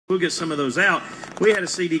We'll get some of those out. We had a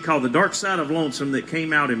CD called The Dark Side of Lonesome that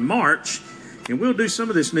came out in March, and we'll do some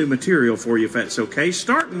of this new material for you if that's okay.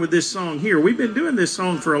 Starting with this song here. We've been doing this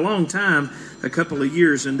song for a long time, a couple of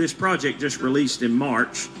years, and this project just released in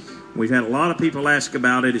March. We've had a lot of people ask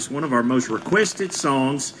about it. It's one of our most requested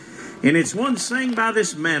songs, and it's one sang by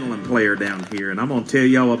this mandolin player down here, and I'm going to tell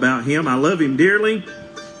y'all about him. I love him dearly.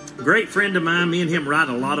 Great friend of mine. Me and him write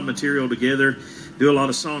a lot of material together, do a lot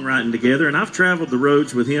of songwriting together, and I've traveled the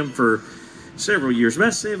roads with him for several years,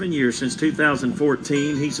 about 7 years, since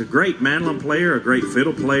 2014. He's a great mandolin player, a great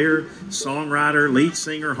fiddle player, songwriter, lead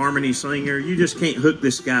singer, harmony singer. You just can't hook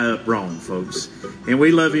this guy up wrong, folks. And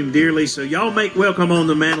we love him dearly. So y'all make welcome on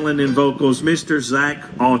the mandolin and vocals, Mr. Zack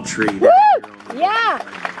Autry. Woo! Yeah.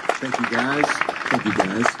 Thank you, guys. Thank you,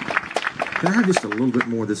 guys. Can I have just a little bit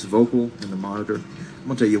more of this vocal in the monitor? I'm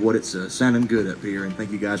going to tell you what, it's sounding good up here, and thank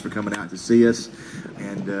you guys for coming out to see us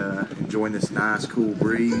and enjoying this nice, cool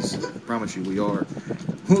breeze. I promise you we are.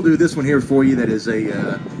 We'll do this one here for you that is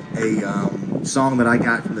a song that I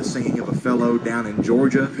got from the singing of a fellow down in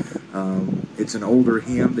Georgia. It's an older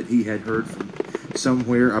hymn that he had heard from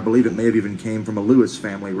somewhere. I believe it may have even came from a Lewis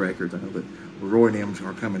family record. I know that Roy and them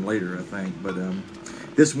are coming later, I think. But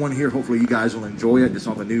this one here, hopefully you guys will enjoy it. It's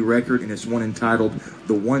on the new record, and it's one entitled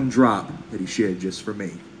The One Drop That He Shed Just For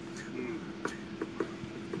Me.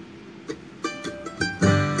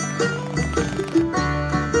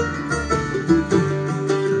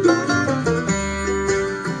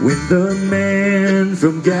 When the man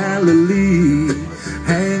from Galilee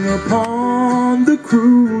hang upon the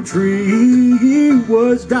cruel tree, he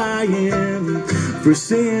was dying for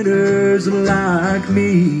sinners like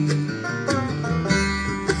me.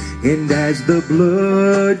 And as the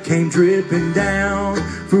blood came dripping down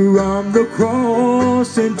from the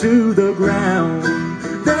cross into the ground,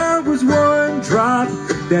 there was one drop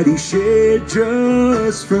that he shed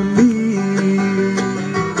just for me.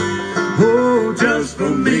 Oh, just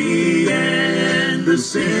for me and the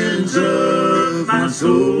sins of my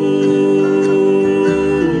soul.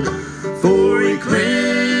 For he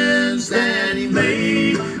cleansed and he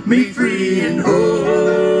made me free and whole.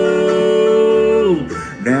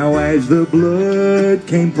 Now as the blood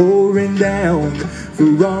came pouring down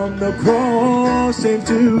from the cross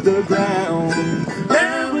into the ground,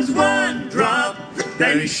 there was one drop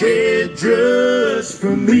that he shed just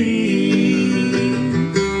for me.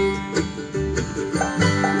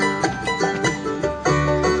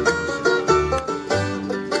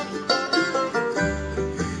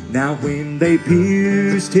 Now when they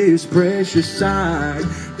pierced his precious side,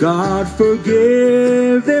 God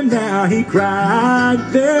forgive them now, he cried.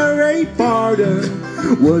 There a pardon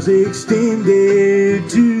was extended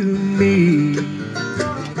to me.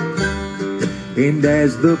 And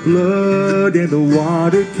as the blood and the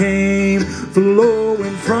water came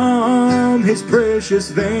flowing from his precious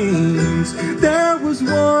veins, there was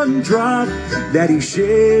one drop that he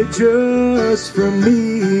shed just for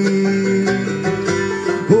me.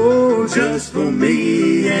 Oh, just for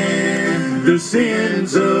me and the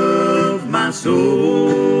sins of my soul.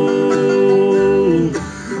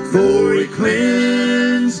 For he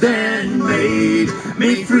cleansed and made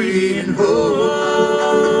me free and whole.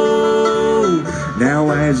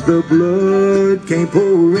 Now as the blood came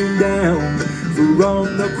pouring down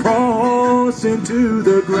from the cross into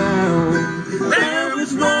the ground, there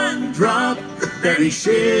was one drop that he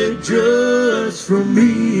shed just for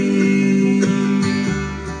me.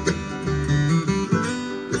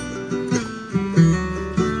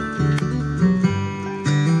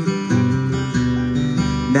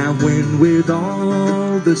 Now when with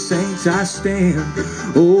all the saints I stand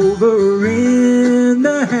over in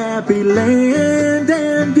the happy land,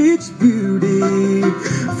 and its beauty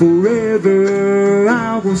forever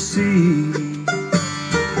I will see,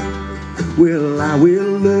 well, I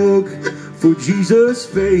will look for Jesus'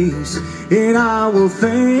 face, and I will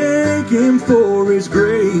thank him for his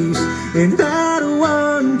grace, and that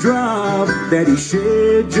one drop that he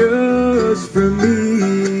shed just for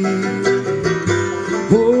me.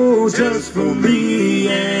 Oh, just for me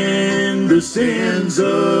and the sins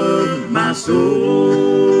of my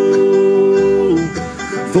soul.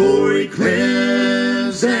 For he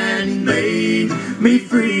cleansed and he made me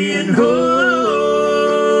free and whole.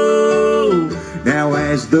 Now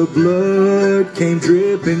as the blood came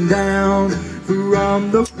dripping down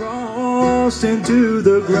from the cross into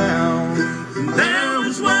the ground, there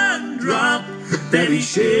was one drop that he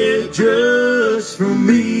shed just for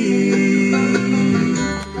me.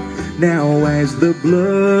 Now as the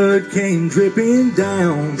blood came dripping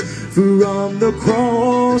down from the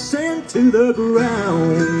cross into the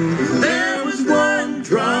ground, there was one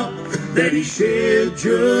drop that he shed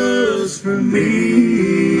just for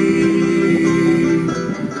me.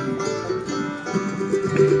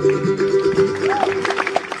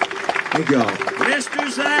 Thank y'all.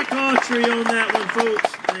 Mr. Zack Autry on that one,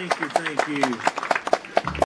 folks. Thank you, thank you.